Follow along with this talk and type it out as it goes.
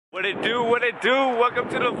What it do, what it do? Welcome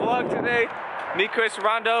to the vlog today. Me, Chris,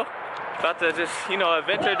 Rondo, about to just,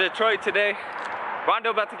 adventure Detroit today. Rondo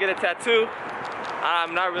about to get a tattoo.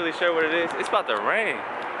 I'm not really sure what it is. It's about to rain.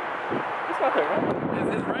 It's about to rain.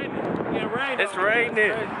 It's raining. Yeah, rain. It's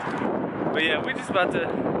raining. But yeah, we just about to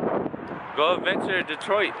go adventure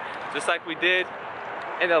Detroit, just like we did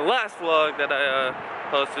in the last vlog that I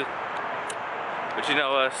posted. But you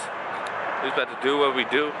know us, we just about to do what we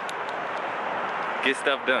do. Get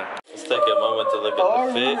stuff done. Let's take a moment to look at the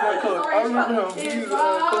fit. I remember him. He used to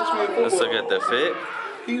coach me in football. Let's look at the fit.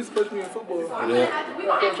 He used to coach me in football. Yeah.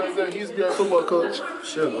 Coach right there. He used to be our football coach.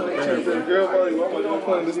 Sure. Girl, why am I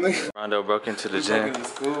playing this nigga? Rondo broke into the gym.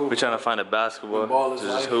 We're trying to find a basketball to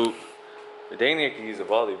just hoop. But Daniel can use a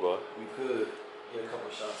volleyball. We could get a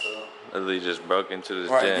couple shots up. Literally just broke into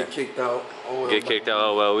this Right, gym. get kicked out. Oh, well, Get kicked out.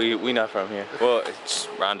 Oh well, we not from here. Well, it's,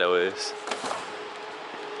 Rondo is.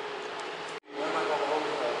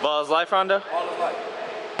 Ball is life, Rondo? Ball is life.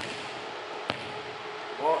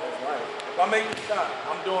 Ball is life. If I make the shot,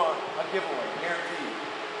 I'm doing a giveaway, guaranteed.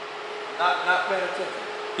 Not paying attention.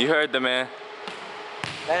 You heard the man.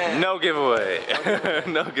 Damn. No giveaway.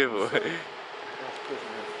 No giveaway.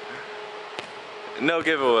 No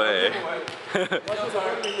giveaway.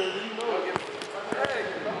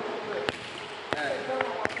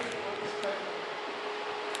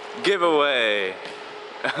 Giveaway.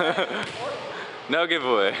 No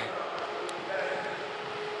giveaway.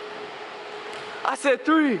 I said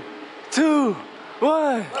 3, 2,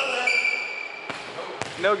 1.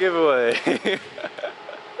 No giveaway. We about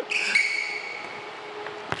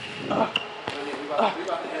to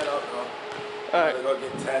head out, though. Alright. We're gonna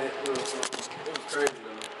get tatted. It was crazy,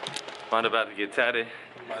 though. I'm about to get tatted.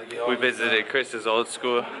 We visited Chris's old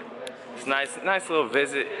school. It's nice little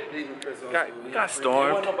visit. Got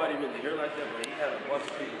stormed. Wasn't nobody really here like that, but he had a bunch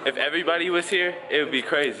of people. If everybody was here, it would be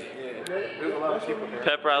crazy. Yeah, there's a lot of people here.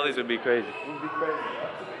 Pep rallies would be crazy. It would be crazy.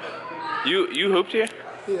 You hooped here?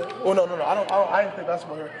 Yeah. Oh no. I didn't play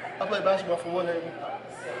basketball here. I played basketball for Woodhaven.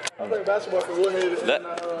 I played basketball for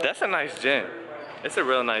Woodhaven. That's a nice gym. It's a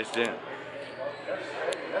real nice gym.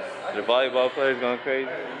 The volleyball players going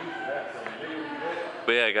crazy.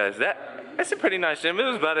 But yeah, guys, that's a pretty nice gym. It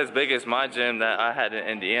was about as big as my gym that I had in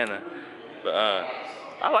Indiana. But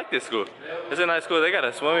I like this school. It's a nice school. They got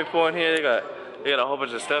a swimming pool in here. They got a whole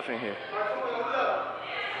bunch of stuff in here.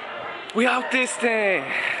 We out this thing.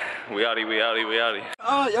 We outie.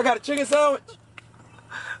 Oh, y'all got a chicken sandwich?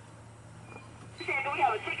 Do we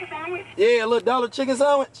have a chicken sandwich? Yeah, a little dollar chicken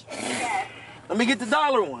sandwich. Yes. Let me get the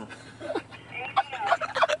dollar one.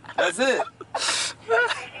 That's it.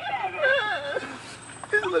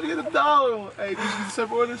 Let me get a dollar one. Hey, did you get the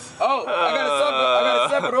separate orders? Oh, I got a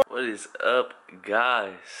separate order. What is up,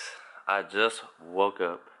 guys? I just woke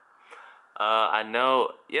up. I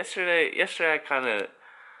know yesterday I kind of,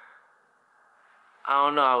 I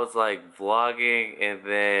don't know, I was like vlogging and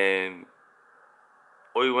then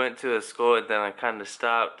we went to a school and then I kind of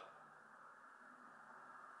stopped.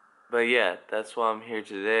 But yeah, that's why I'm here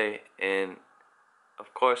today, and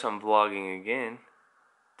of course I'm vlogging again.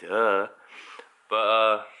 Duh.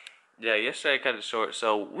 But yeah, yesterday I cut it short,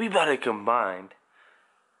 so we about to combine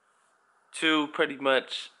 2 pretty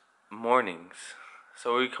much mornings.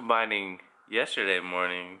 So we're combining yesterday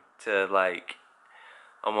morning to like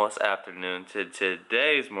almost afternoon to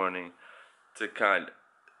today's morning to kind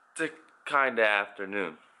of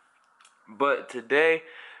afternoon. But today,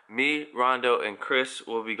 me, Rondo, and Chris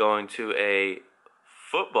will be going to a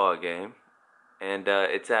football game, and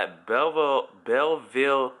it's at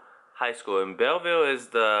Belleville High School. And Belleville is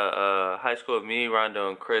the high school me, Rondo,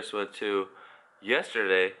 and Chris went to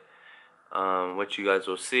yesterday, which you guys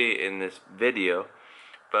will see in this video.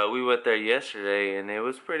 But we went there yesterday, and it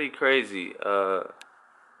was pretty crazy. I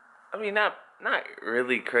mean, not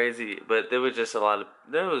really crazy, but there was just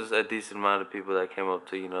there was a decent amount of people that came up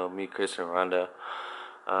to, me, Chris, and Rondo.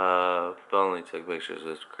 But only took pictures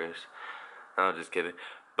with Chris. No, I'm just kidding.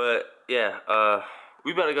 But yeah,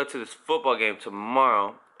 we about to go to this football game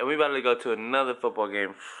tomorrow, and we about to go to another football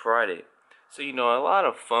game Friday. So a lot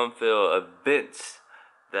of fun-filled events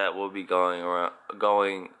that will be going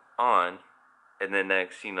on in the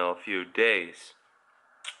next few days.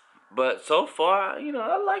 But so far,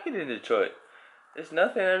 I like it in Detroit. There's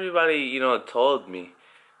nothing everybody told me,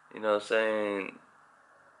 saying,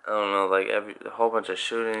 I don't know, like a whole bunch of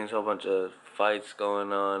shootings, whole bunch of fights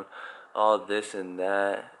going on, all this and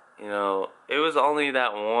that. It was only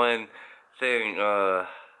that one thing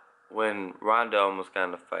when Rondo almost got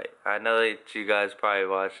in a fight. I know that you guys probably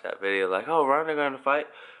watched that video like, oh, Rondo got in a fight.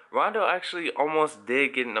 Rondo actually almost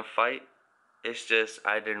did get in a fight It's just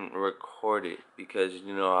I didn't record it because,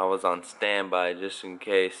 you know, I was on standby just in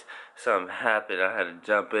case something happened. I had to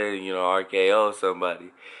jump in, you know, RKO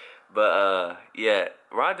somebody. But yeah,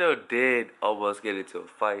 Rondo did almost get into a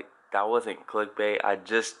fight. That wasn't clickbait. I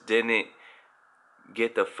just didn't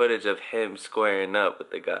get the footage of him squaring up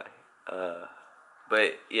with the guy.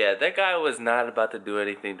 But yeah, that guy was not about to do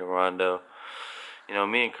anything to Rondo. You know,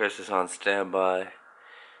 me and Chris is on standby.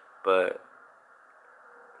 But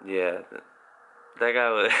yeah, that guy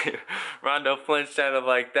was Rondo flinched at him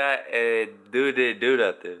like that, and dude didn't do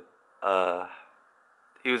nothing.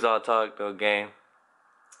 He was all talk, no game.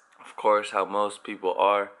 Of course, how most people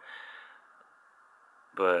are.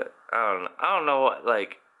 But I don't know what,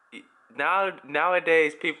 like,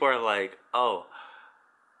 nowadays people are like, oh,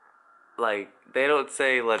 like they don't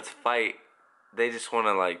say let's fight. They just want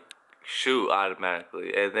to like shoot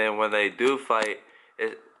automatically, and then when they do fight,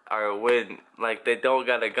 or when like they don't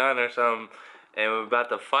got a gun or something, and we're about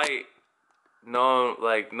to fight, no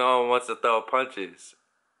one wants to throw punches.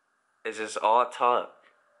 It's just all talk.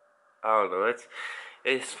 I don't know.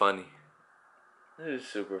 It's funny. It is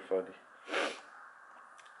super funny.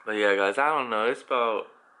 But yeah, guys, I don't know. It's about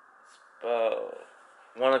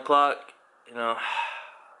 1 o'clock. You know,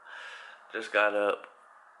 just got up.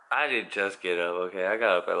 I didn't just get up. Okay, I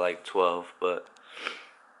got up at like 12, but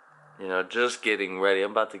you know, just getting ready. I'm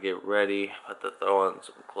about to get ready. About to throw on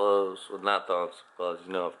some clothes. Well, not throw on some clothes.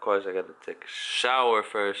 You know, of course, I got to take a shower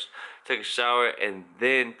first. Take a shower and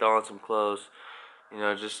then throw on some clothes. You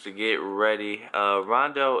know, just to get ready.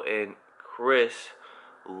 Rondo and Chris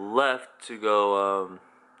left to go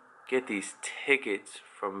get these tickets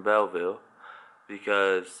from Belleville,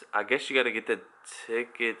 because I guess you got to get the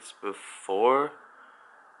tickets before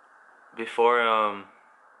you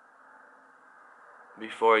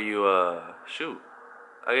shoot.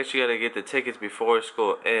 I guess you got to get the tickets before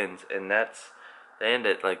school ends, and they end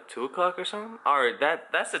at like 2 o'clock or something. Or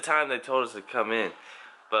that's the time they told us to come in.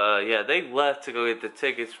 But yeah, they left to go get the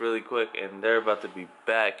tickets really quick, and they're about to be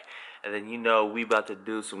back. And then, you know, we about to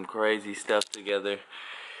do some crazy stuff together.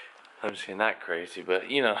 I'm just kidding, not crazy, but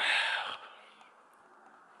you know,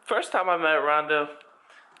 first time I met Rondo,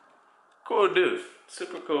 cool dude,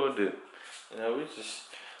 super cool dude. You know, we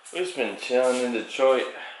just been chilling in Detroit.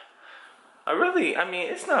 I mean,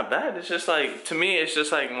 it's not bad. It's just like, to me, it's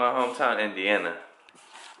just like my hometown, Indiana.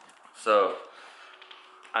 So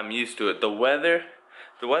I'm used to it. The weather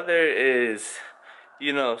is,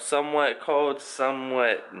 you know, somewhat cold,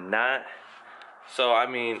 somewhat not. So, I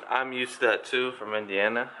mean, I'm used to that too from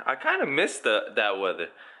Indiana. I kind of missed that weather.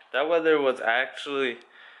 That weather was actually,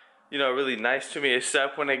 you know, really nice to me,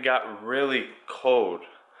 except when it got really cold.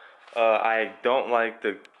 I don't like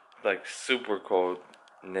the, like, super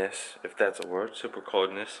coldness, if that's a word, super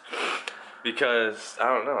coldness. Because, I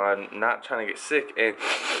don't know, I'm not trying to get sick. And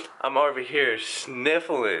I'm over here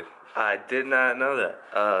sniffling. I did not know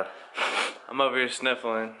that. I'm over here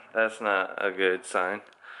sniffling. That's not a good sign.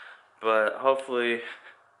 But hopefully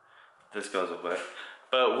this goes away.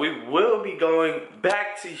 But we will be going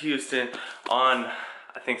back to Houston on,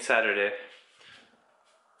 I think, Saturday.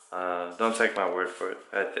 Don't take my word for it.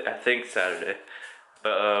 I think Saturday.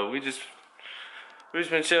 But we just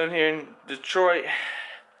been chilling here in Detroit.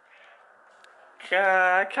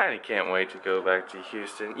 I kind of can't wait to go back to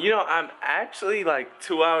Houston. You know, I'm actually like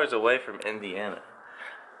 2 hours away from Indiana.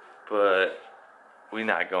 But we're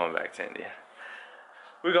not going back to Indiana.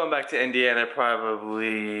 We're going back to Indiana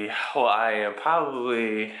probably, well, I am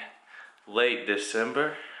probably late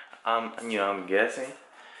December. You know, I'm guessing.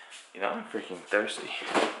 You know, I'm freaking thirsty.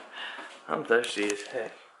 I'm thirsty as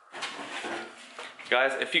heck.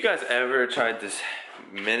 Guys, if you guys ever tried this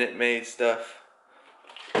Minute Maid stuff,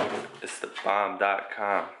 it's the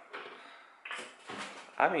bomb.com.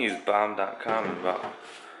 I haven't used bomb.com in about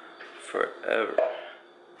forever.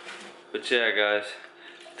 But yeah, guys.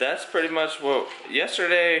 That's pretty much what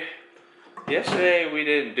yesterday we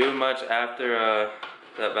didn't do much after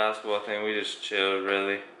that basketball thing. We just chilled,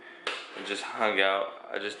 really, and just hung out.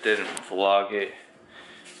 I just didn't vlog it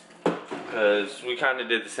because we kind of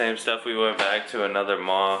did the same stuff. We went back to another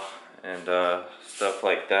mall and stuff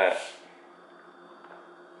like that.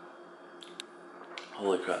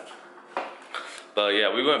 Holy crap. But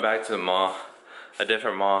yeah, we went back to the mall, a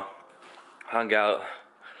different mall, hung out,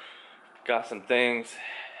 got some things.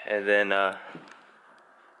 And then,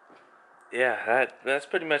 yeah, that's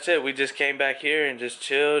pretty much it. We just came back here and just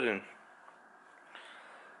chilled and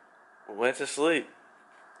went to sleep.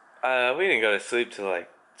 We didn't go to sleep till like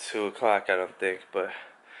 2 o'clock, I don't think, but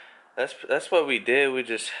that's what we did. We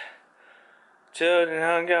just chilled and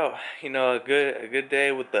hung out. You know, a good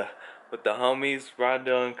day with the homies,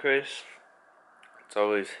 Rondo and Chris. It's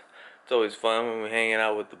always fun when we're hanging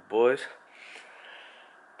out with the boys.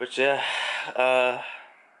 But yeah, I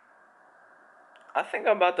think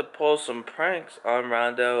I'm about to pull some pranks on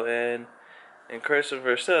Rondo and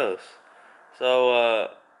Christopher Sills.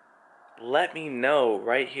 So let me know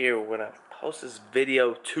right here when I post this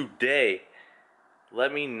video today.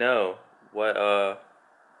 Let me know what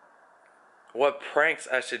pranks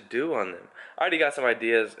I should do on them. I already got some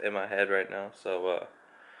ideas in my head right now, so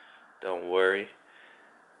don't worry.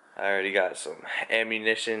 I already got some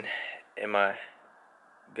ammunition in my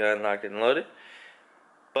gun locked and loaded.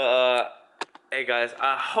 But hey guys,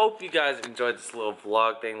 I hope you guys enjoyed this little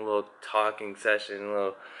vlog thing, little talking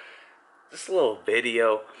session, just a little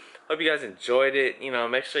video. Hope you guys enjoyed it. You know,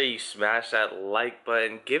 make sure you smash that like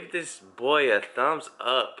button. Give this boy a thumbs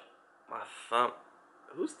up. My thumb,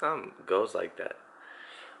 whose thumb goes like that?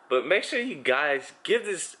 But make sure you guys give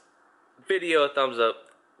this video a thumbs up.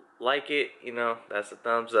 Like it, you know, that's a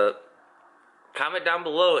thumbs up. Comment down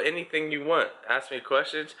below anything you want. Ask me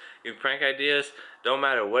questions, give prank ideas, don't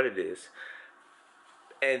matter what it is.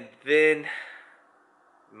 And then,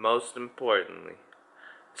 most importantly,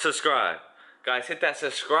 subscribe. Guys, hit that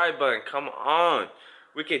subscribe button. Come on.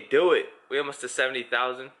 We could do it. We almost to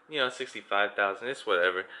 70,000. You know, 65,000. It's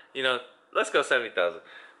whatever. You know, let's go 70,000.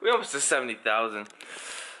 We almost to 70,000.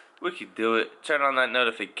 We could do it. Turn on that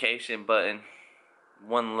notification button.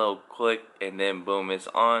 One little click and then boom, it's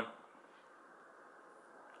on.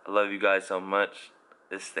 I love you guys so much.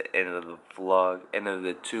 This is the end of the vlog. End of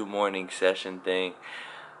the 2 morning session thing.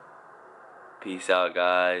 Peace out,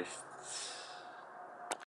 guys.